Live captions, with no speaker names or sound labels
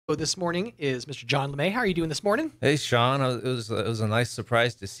This morning is Mr. John LeMay. How are you doing this morning? Hey, Sean. It was a nice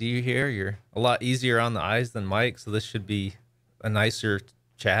surprise to see you here. You're a lot easier on the eyes than Mike, so this should be a nicer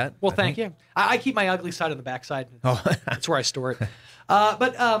chat. Well, I thank think. you. I keep my ugly side on the backside. Oh, That's where I store it.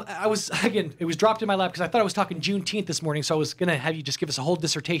 I was, again, it was dropped in my lap because I thought I was talking Juneteenth this morning, so I was going to have you just give us a whole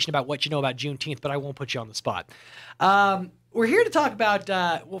dissertation about what you know about Juneteenth, but I won't put you on the spot. We're here to talk about,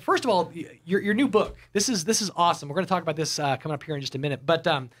 well, first of all, your new book. This is awesome. We're going to talk about this coming up here in just a minute, but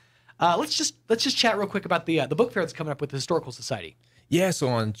let's just chat real quick about the book fair that's coming up with the Historical Society. yeah. So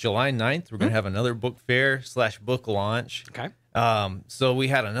on July 9th, we're going to have another book fair / book launch. Okay. So we've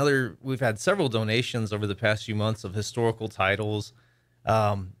had several donations over the past few months of historical titles.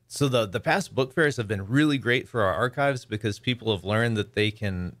 So the past book fairs have been really great for our archives because people have learned that they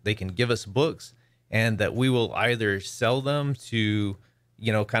can give us books and that we will either sell them to,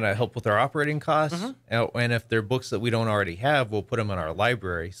 kind of help with our operating costs. And if they're books that we don't already have, we'll put them in our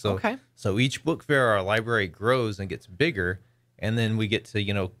library. So, Okay. so each book fair, our library grows and gets bigger. And then we get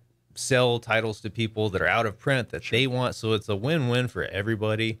to, sell titles to people that are out of print that they want. So it's a win-win for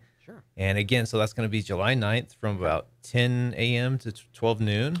everybody. Sure. And again, so that's going to be July 9th from about 10 a.m. to 12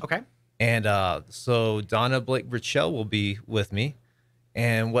 noon. Okay. And so Donna Blake Richell will be with me.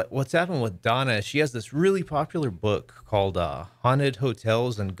 And what's happened with Donna, she has this really popular book called Haunted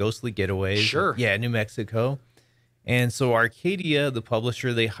Hotels and Ghostly Getaways. Sure. Yeah, New Mexico. And so Arcadia, the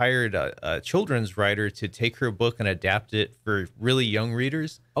publisher, they hired a children's writer to take her book and adapt it for really young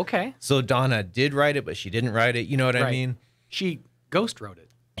readers. Okay. So Donna did write it, but she didn't write it. You know what I Right. mean? She ghost wrote it.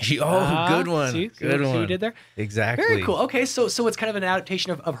 Good one. See Good what one. you did there? Exactly. Very cool. Okay, so it's kind of an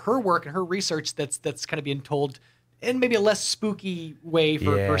adaptation of her work and her research that's kind of being told in maybe a less spooky way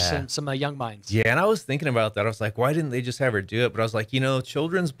for Yeah. some young minds. Yeah, and I was thinking about that. I was like, why didn't they just have her do it? But I was like,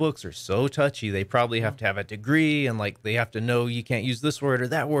 children's books are so touchy. They probably have to have a degree and like they have to know you can't use this word or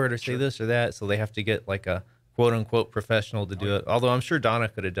that word or say this or that. So they have to get like a quote unquote professional to do it. Although I'm sure Donna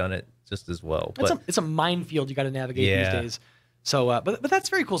could have done it just as well. It's a minefield you got to navigate Yeah. these days. So, but that's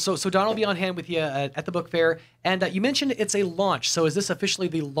very cool. So Don will be on hand with you at the book fair, and you mentioned it's a launch. So is this officially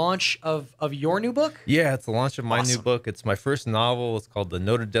the launch of your new book? Yeah, it's the launch of my new Awesome. book. It's my first novel. It's called The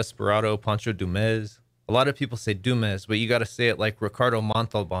Noted Desperado, Pancho Dumez. A lot of people say Dumez, but you got to say it like Ricardo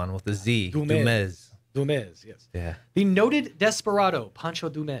Montalban with a Z. Dumez. Dumez, yes. Yeah. The noted desperado, Pancho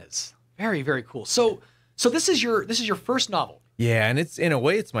Dumez. Very, very cool. So this is your first novel. Yeah, and it's in a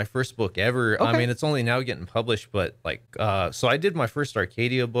way it's my first book ever. I Okay. mean, it's only now getting published, but so I did my first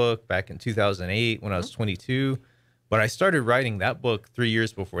Arcadia book back in 2008 when I was 22, but I started writing that book 3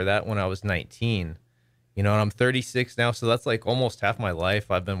 years before that when I was 19. And I'm 36 now, so that's like almost half my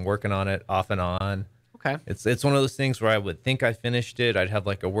life. I've been working on it off and on. Okay. It's one of those things where I would think I finished it. I'd have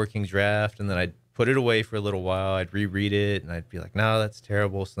like a working draft, and then I'd put it away for a little while. I'd reread it, and I'd be like, no, that's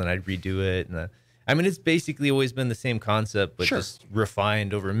terrible. So then I'd redo it, and I mean, it's basically always been the same concept, but Sure. just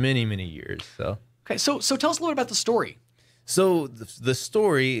refined over many, many years. So, Okay. So tell us a little bit about the story. so the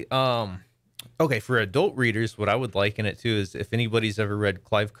story, okay, for adult readers, what I would liken it to is if anybody's ever read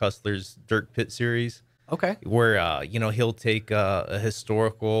Clive Cussler's Dirt Pit series, Okay. where he'll take a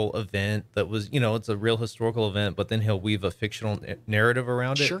historical event that was, it's a real historical event, but then he'll weave a fictional narrative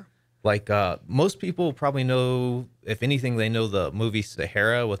around it. Sure. Like most people probably know, if anything, they know the movie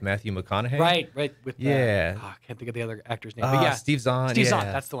Sahara with Matthew McConaughey. Right. With Yeah. I can't think of the other actor's name. But yeah, Steve Zahn. Steve Zahn.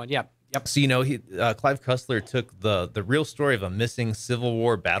 yeah. That's the one. Yeah. Yep. So Clive Cussler took the real story of a missing Civil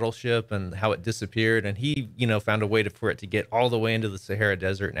War battleship and how it disappeared, and he found a way for it to get all the way into the Sahara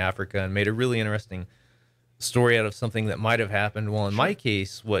Desert in Africa and made a really interesting story out of something that might have happened. Well, in my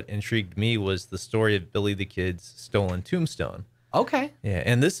case, what intrigued me was the story of Billy the Kid's stolen tombstone. Okay. Yeah,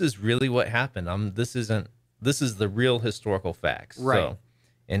 and this is really what happened. This is the real historical facts. Right. So,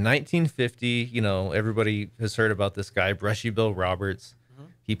 in 1950, everybody has heard about this guy, Brushy Bill Roberts.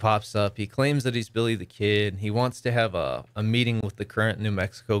 He pops up. He claims that he's Billy the Kid. He wants to have a meeting with the current New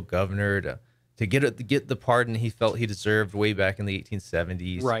Mexico governor to get the pardon he felt he deserved way back in the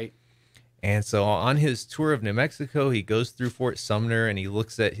 1870s. Right. And so on his tour of New Mexico, he goes through Fort Sumner and he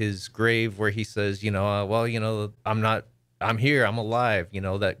looks at his grave where he says, I'm here, I'm alive.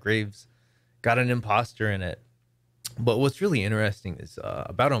 That grave's got an imposter in it. But what's really interesting is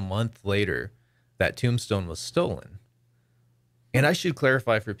about a month later, that tombstone was stolen. And I should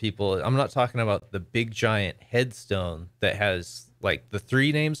clarify for people, I'm not talking about the big giant headstone that has like the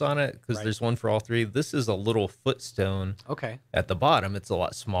 3 names on it, because Right. there's one for all 3. This is a little footstone Okay. at the bottom. It's a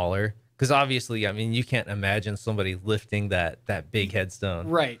lot smaller. Because obviously, I mean, you can't imagine somebody lifting that big headstone.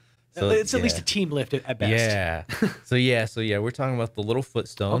 Right. So, It's at least yeah. a team lift at best. Yeah. So we're talking about the little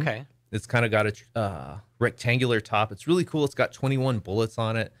footstone. Okay. It's kind of got a rectangular top. It's really cool. It's got 21 bullets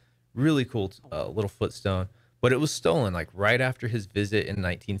on it. Really cool little footstone. But it was stolen like right after his visit in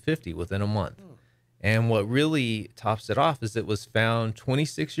 1950, within a month. And what really tops it off is it was found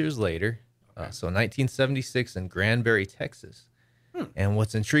 26 years later, so 1976 in Granbury, Texas. And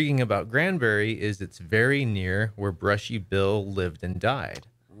what's intriguing about Granbury is it's very near where Brushy Bill lived and died.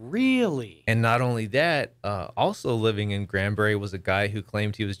 Really? And not only that, also living in Granbury was a guy who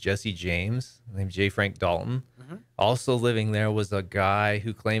claimed he was Jesse James, named J. Frank Dalton. Also living there was a guy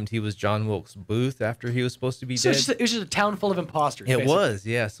who claimed he was John Wilkes Booth after he was supposed to be dead. It was just a town full of imposters. It basically. was,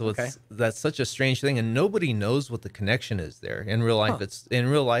 yeah. So that's such a strange thing, and nobody knows what the connection is there. In real life,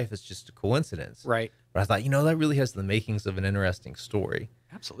 it's just a coincidence, right? But I thought, that really has the makings of an interesting story.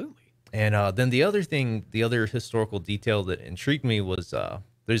 Absolutely. And then the other historical detail that intrigued me was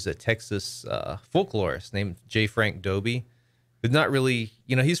there's a Texas folklorist named J. Frank Dobie, who's not really,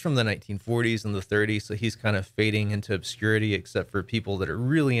 he's from the 1940s and the 30s, so he's kind of fading into obscurity, except for people that are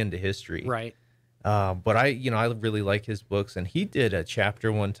really into history. Right. But I really like his books, and he did a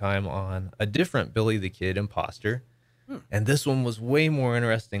chapter one time on a different Billy the Kid imposter, and this one was way more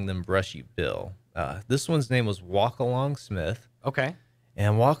interesting than Brushy Bill. This one's name was Walk Along Smith. Okay.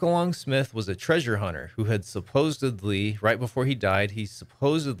 And Walk Along Smith was a treasure hunter who had supposedly, right before he died, he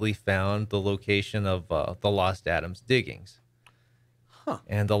supposedly found the location of the Lost Adams diggings.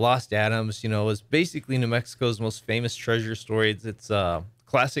 And the Lost Adams, is basically New Mexico's most famous treasure story. It's a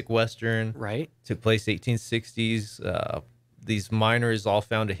classic Western. Right. Took place 1860s. These miners all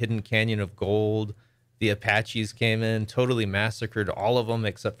found a hidden canyon of gold. The Apaches came in, totally massacred all of them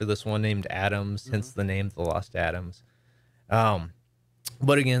except for this one named Adams, hence the name The Lost Adams.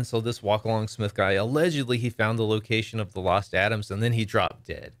 But again, so this Walk Along Smith guy, allegedly he found the location of the Lost Adams, and then he dropped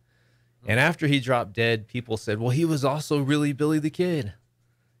dead. And after he dropped dead, people said, well, he was also really Billy the Kid.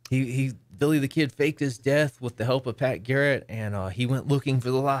 Billy the Kid faked his death with the help of Pat Garrett, and he went looking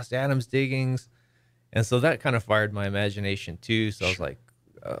for the Lost Adams diggings. And so that kind of fired my imagination too. So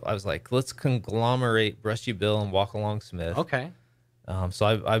I was like, let's conglomerate Brushy Bill and Walk Along Smith. Okay.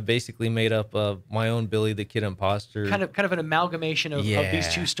 So I basically made up my own Billy the Kid imposter. Kind of an amalgamation of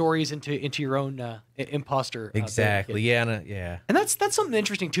these two stories into your own imposter. Exactly. Yeah. And that's something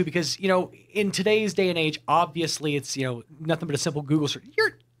interesting too, because in today's day and age, obviously it's nothing but a simple Google search.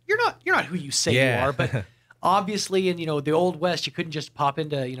 You're not who you say you are, but obviously in the Old West, you couldn't just pop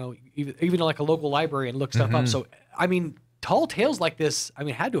into even like a local library and look stuff up. So I mean, tall tales like this,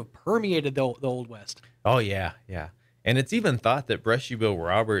 had to have permeated the Old West. Oh yeah. And it's even thought that Brushy Bill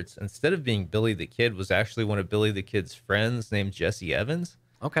Roberts, instead of being Billy the Kid, was actually one of Billy the Kid's friends named Jesse Evans.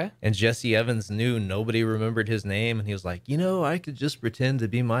 Okay. And Jesse Evans knew nobody remembered his name, and he was like, I could just pretend to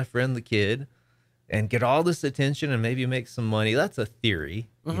be my friend the Kid and get all this attention and maybe make some money. That's a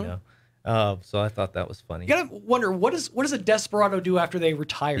theory, So I thought that was funny. You gotta wonder, what does a Desperado do after they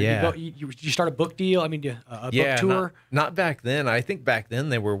retire? Yeah. You start a book deal? A book tour? Not back then. I think back then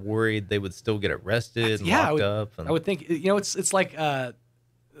they were worried they would still get arrested and locked up. And... I would think, it's like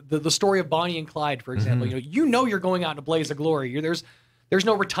the story of Bonnie and Clyde, for example. You're going out in a blaze of glory. There's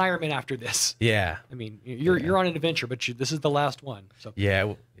no retirement after this. Yeah. You're on an adventure, but this is the last one. So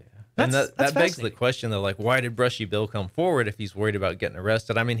yeah. And that begs the question, though, like, why did Brushy Bill come forward if he's worried about getting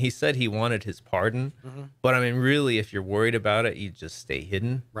arrested? He said he wanted his pardon, but really, if you're worried about it, you just stay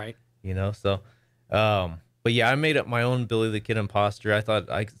hidden. Right. So, but yeah, I made up my own Billy the Kid imposter. I thought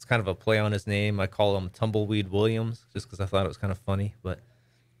it's kind of a play on his name. I call him Tumbleweed Williams just because I thought it was kind of funny. But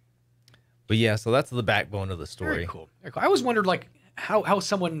yeah, so that's the backbone of the story. Very cool. I always wondered, like, how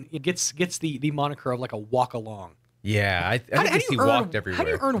someone gets the moniker of like a walk along. Yeah, I think he walked everywhere. How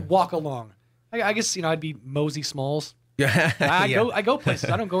do you earn walk along? I guess I'd be Mosey Smalls. Yeah, I go places.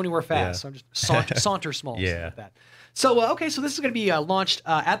 I don't go anywhere fast. So I'm just saunter Smalls. Yeah. Like that. So okay, so this is going to be launched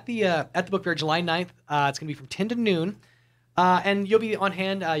at the book fair July 9th. It's going to be from 10 to noon, and you'll be on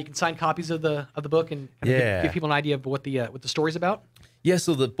hand. You can sign copies of the book and give people an idea of what the story's about. Yeah,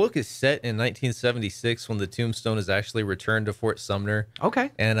 so the book is set in 1976 when the tombstone is actually returned to Fort Sumner. Okay.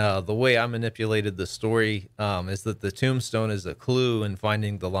 And the way I manipulated the story is that the tombstone is a clue in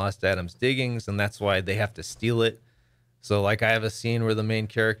finding the Lost Adams diggings, and that's why they have to steal it. So, like, I have a scene where the main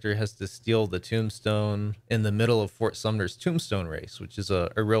character has to steal the tombstone in the middle of Fort Sumner's tombstone race, which is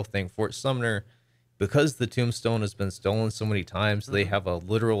a real thing. Fort Sumner, because the tombstone has been stolen so many times, they have a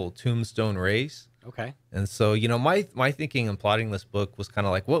literal tombstone race. Okay. And so, my thinking in plotting this book was kind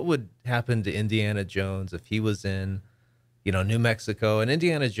of like, what would happen to Indiana Jones if he was in New Mexico and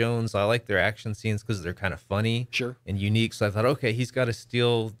Indiana Jones. I like their action scenes because they're kind of funny Sure. and unique. So I thought, okay, he's got to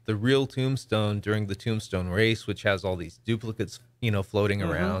steal the real tombstone during the tombstone race, which has all these duplicates, floating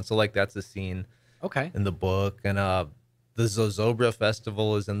around. So like that's a scene Okay. in the book. And the Zozobra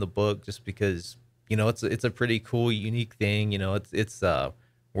Festival is in the book just because, it's a pretty cool, unique thing. It's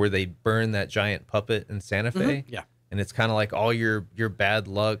where they burn that giant puppet in Santa Fe. Yeah. And it's kind of like all your bad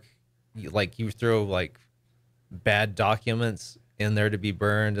luck. You throw like bad documents in there to be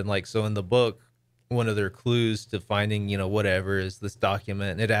burned, and like so in the book one of their clues to finding whatever is this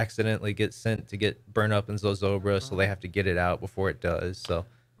document, and it accidentally gets sent to get burned up in Zozobra, so they have to get it out before it does. So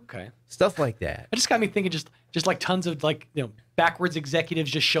Okay. stuff like that. It just got me thinking, just like tons of like backwards executives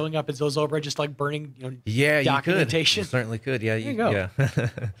just showing up at Zozobra, just like burning Yeah, documentation. you certainly could. Yeah, There you go. Yeah.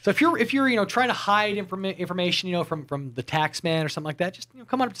 So if you're trying to hide information from the tax man or something like that, just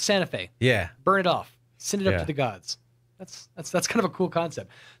come on up to Santa Fe, Yeah. burn it off, send it up Yeah. to the gods. That's kind of a cool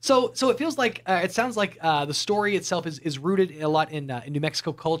concept. So it feels like it sounds like the story itself is rooted a lot in New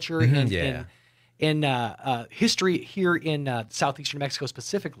Mexico culture and Yeah. in history here in southeastern Mexico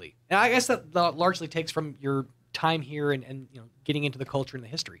specifically. And I guess that largely takes from your time here and getting into the culture and the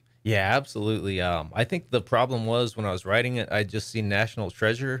history. Yeah, absolutely. I think the problem was when I was writing it, I just seen National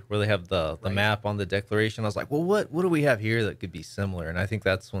Treasure where they have the Right. map on the Declaration. I was like, well, what do we have here that could be similar? And I think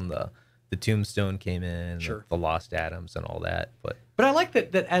that's when the Tombstone came in, Sure. the Lost Adams and all that. But But I like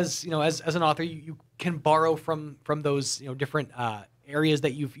that as as an author, you can borrow from those different areas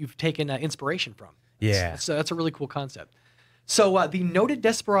that you've taken inspiration from. Yeah. So that's a really cool concept. So the noted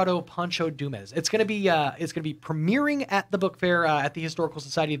Desperado Pancho Dumez, it's gonna be premiering at the book fair at the Historical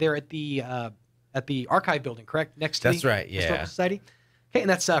Society there at the archive building, correct? Next to That's the right, yeah. Historical Society. Okay, and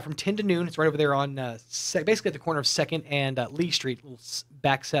that's from 10 to noon. It's right over there on basically at the corner of 2nd and Lee Street, little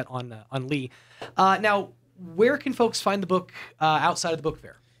back set on Lee. Now, where can folks find the book outside of the book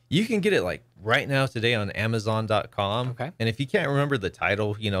fair? you can get it like right now today on Amazon.com. Okay. And if you can't remember the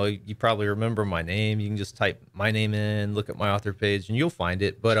title, you probably remember my name. You can just type my name in, look at my author page, and you'll find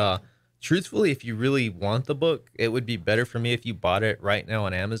it. But truthfully, if you really want the book, it would be better for me if you bought it right now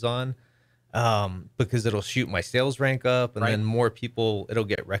on Amazon. Because it'll shoot my sales rank up, and Right. then more people, it'll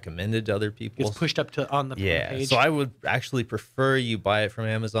get recommended to other people. It's pushed up to on the Yeah, page. so I would actually prefer you buy it from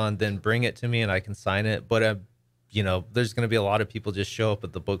Amazon, then bring it to me and I can sign it. But there's going to be a lot of people just show up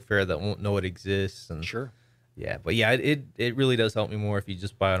at the book fair that won't know it exists. And Sure. yeah, but yeah, it really does help me more if you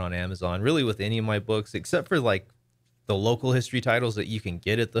just buy it on Amazon. Really, with any of my books, except for like the local history titles that you can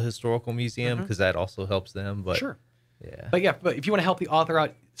get at the historical museum, because that also helps them. But Sure. yeah, But if you want to help the author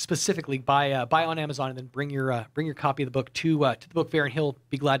out specifically, buy on Amazon and then bring your copy of the book to the book fair, and he'll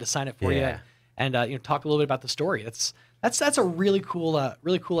be glad to sign it for you Yeah. and talk a little bit about the story. That's a really cool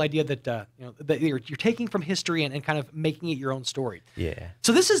idea that that you're taking from history and kind of making it your own story. yeah,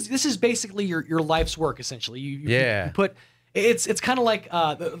 So this is basically your life's work essentially. Yeah. You put it's kind of like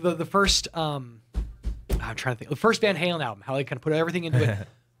the first I'm trying to think, the first Van Halen album, how they kind of put everything into it.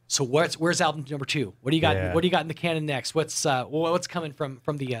 So where's album number 2? What do you got? Yeah. What do you got in the canon next? What's coming from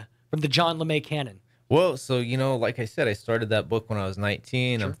the John LeMay canon? Well, so, like I said, I started that book when I was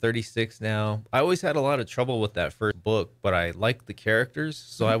 19. Sure. I'm 36 now. I always had a lot of trouble with that first book, but I liked the characters,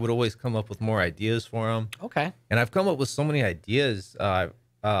 so I would always come up with more ideas for them. Okay. And I've come up with so many ideas. I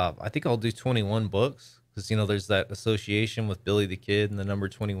think I'll do 21 books because, there's that association with Billy the Kid and the number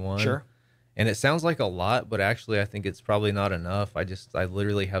 21. Sure. And it sounds like a lot, but actually I think it's probably not enough. I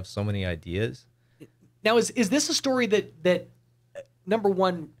literally have so many ideas. Now is this a story that number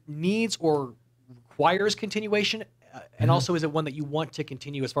one needs or requires continuation, and also is it one that you want to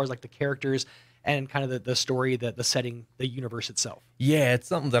continue as far as like the characters and kind of the story, the setting, the universe itself? Yeah, it's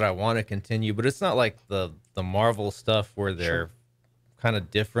something that I want to continue, but it's not like the Marvel stuff where they're kind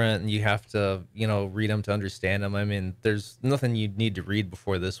of different and you have to, read them to understand them. I mean, there's nothing you need to read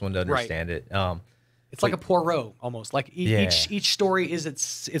before this one to understand it. It's like a Poirot almost. Like each story is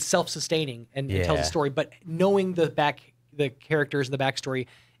it's self-sustaining and it tells a story, but knowing the characters and the backstory,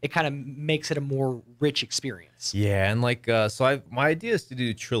 it kind of makes it a more rich experience. Yeah, and like my idea is to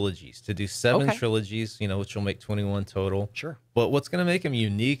do trilogies, to do 7 trilogies, which will make 21 total. Sure. But what's going to make them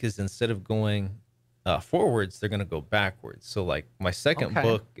unique is instead of going forwards, they're going to go backwards. So like my second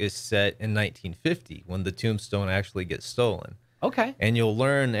book is set in 1950 when the tombstone actually gets stolen. Okay. And you'll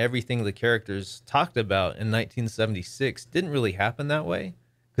learn everything the characters talked about in 1976 didn't really happen that way,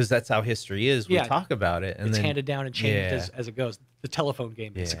 because that's how history is. We talk about it, and it's then handed down and changed as it goes. The telephone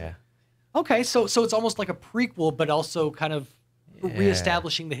game, basically. Yeah. Okay, so it's almost like a prequel, but also kind of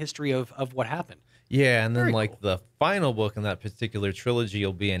reestablishing the history of what happened. Yeah, and then Very like cool. the final book in that particular trilogy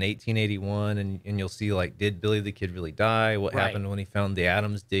will be in 1881, and you'll see like, did Billy the Kid really die? What Right. happened when he found the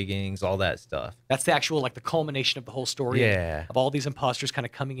Adams diggings? All that stuff. That's the actual like the culmination of the whole story Yeah. of all these imposters kind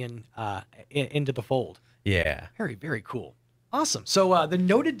of coming into the fold. Yeah. Very, very cool. Awesome. So the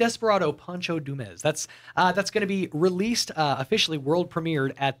noted desperado Pancho Dumez. That's going to be released officially, world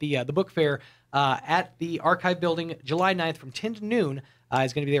premiered at the book fair at the Archive Building, July 9th from 10 to noon.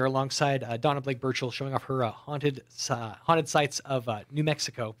 Is going to be there alongside Donna Blake Burchell, showing off her haunted sites of New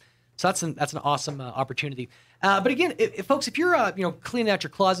Mexico. So that's an awesome opportunity. But again, folks, if you're cleaning out your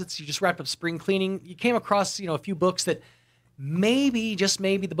closets, you just wrapped up spring cleaning, you came across a few books that maybe, just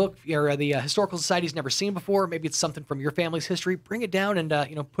maybe, the book or the historical society's never seen before. Maybe it's something from your family's history. Bring it down and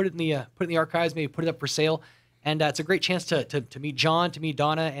put it in the archives. Maybe put it up for sale. And it's a great chance to meet John, to meet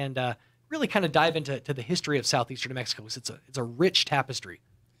Donna, and really kind of dive into the history of southeastern New Mexico. It's a rich tapestry.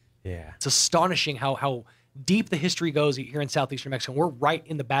 Yeah. It's astonishing how deep the history goes here in southeastern New Mexico. We're right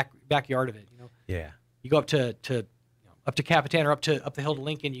in the backyard of it. Yeah. You go up to Capitan or up the hill to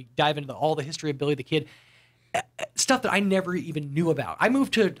Lincoln. You dive into all the history of Billy the Kid. Stuff that I never even knew about. I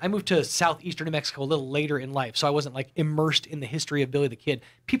moved to southeastern New Mexico a little later in life, so I wasn't like immersed in the history of Billy the Kid.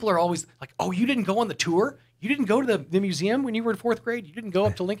 People are always like, "Oh, you didn't go on the tour? You didn't go to the museum when you were in 4th grade? You didn't go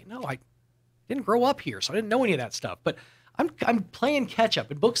up to Lincoln?" No, I didn't grow up here, so I didn't know any of that stuff. But I'm playing catch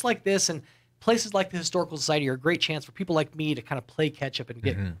up, and books like this and places like the Historical Society are a great chance for people like me to kind of play catch up and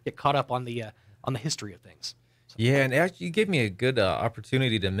get caught up on the history of things. So, Yeah, and actually, you gave me a good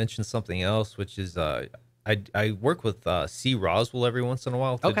opportunity to mention something else, which is I work with C. Roswell every once in a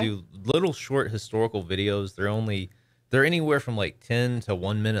while to do little short historical videos. They're anywhere from like 10 to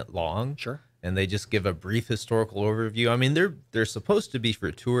 1 minute long. Sure. And they just give a brief historical overview. I mean, they're supposed to be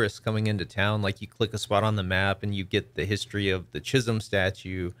for tourists coming into town. Like, you click a spot on the map and you get the history of the Chisholm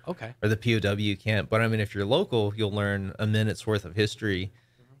statue, or the POW camp. But I mean, if you're local, you'll learn a minute's worth of history,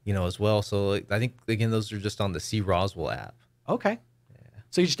 as well. So like, I think again, those are just on the C. Roswell app. Okay.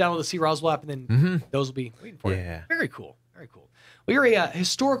 So you just download the C. Roswell app, and then those will be waiting for you. Very cool. Very cool. Well, you're a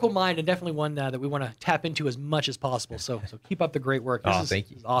historical mind, and definitely one that we want to tap into as much as possible. So keep up the great work. Thank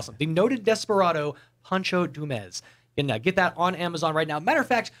you. This is awesome. The noted desperado Pancho Dumez. You can get that on Amazon right now. Matter of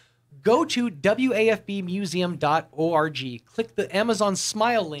fact, go to wafbmuseum.org, click the Amazon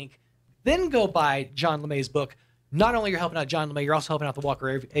Smile link, then go buy John LeMay's book. Not only you're helping out John LeMay, you're also helping out the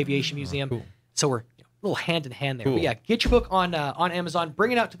Walker Aviation Museum. Cool. So we're a little hand in hand there. Cool. But yeah, get your book on Amazon.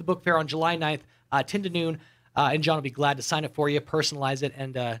 Bring it out to the book fair on July 9th, 10 to noon. And John will be glad to sign it for you, personalize it,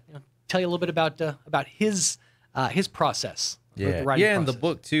 and tell you a little bit about his process. Yeah, and the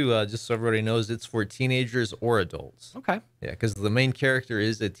book too. Just so everybody knows, it's for teenagers or adults. Okay. Yeah, because the main character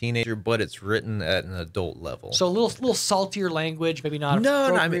is a teenager, but it's written at an adult level. So a little saltier language, maybe not.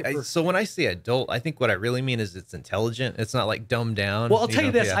 No. I mean, so when I say adult, I think what I really mean is it's intelligent. It's not like dumbed down. Well, I'll tell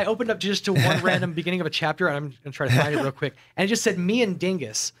you this. I opened up just to one random beginning of a chapter, and I'm gonna try to find it real quick. And it just said "me and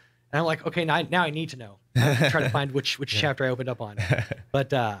Dingus," and I'm like, okay, now I need to know. Try to find which chapter I opened up on.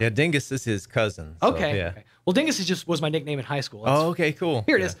 But yeah, Dingus is his cousin. So, okay. Well, Dingus was my nickname in high school. Okay, cool.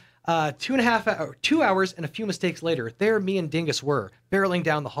 Here it is. 2 hours and a few mistakes later, there me and Dingus were barreling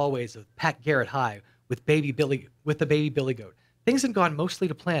down the hallways of Pat Garrett High with the baby Billy Goat. Things had gone mostly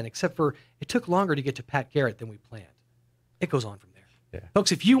to plan, except for it took longer to get to Pat Garrett than we planned. It goes on from there. Yeah.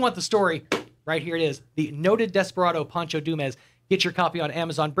 Folks, if you want the story, right here it is. The noted desperado Pancho Dumez. Get your copy on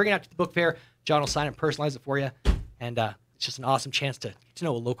Amazon. Bring it out to the book fair. John will sign it and personalize it for you. And it's just an awesome chance to get to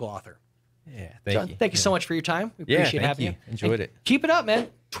know a local author. Yeah, John, thank you so much for your time. We appreciate having you. Enjoyed it. Keep it up, man.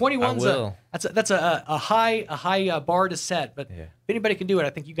 21's that's a high bar to set, but if anybody can do it, I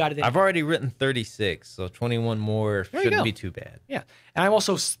think you got it in. I've already written 36, so 21 more shouldn't be too bad. Yeah, and I'm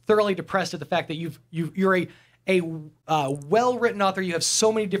also thoroughly depressed at the fact that you're a well-written author. You have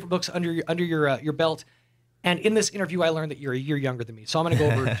so many different books under your belt. And in this interview, I learned that you're a year younger than me. So I'm going to go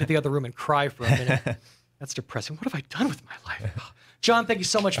over to the other room and cry for a minute. That's depressing. What have I done with my life? John, thank you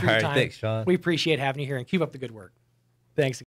so much for your time. Thanks, Sean. We appreciate having you here, and keep up the good work. Thanks.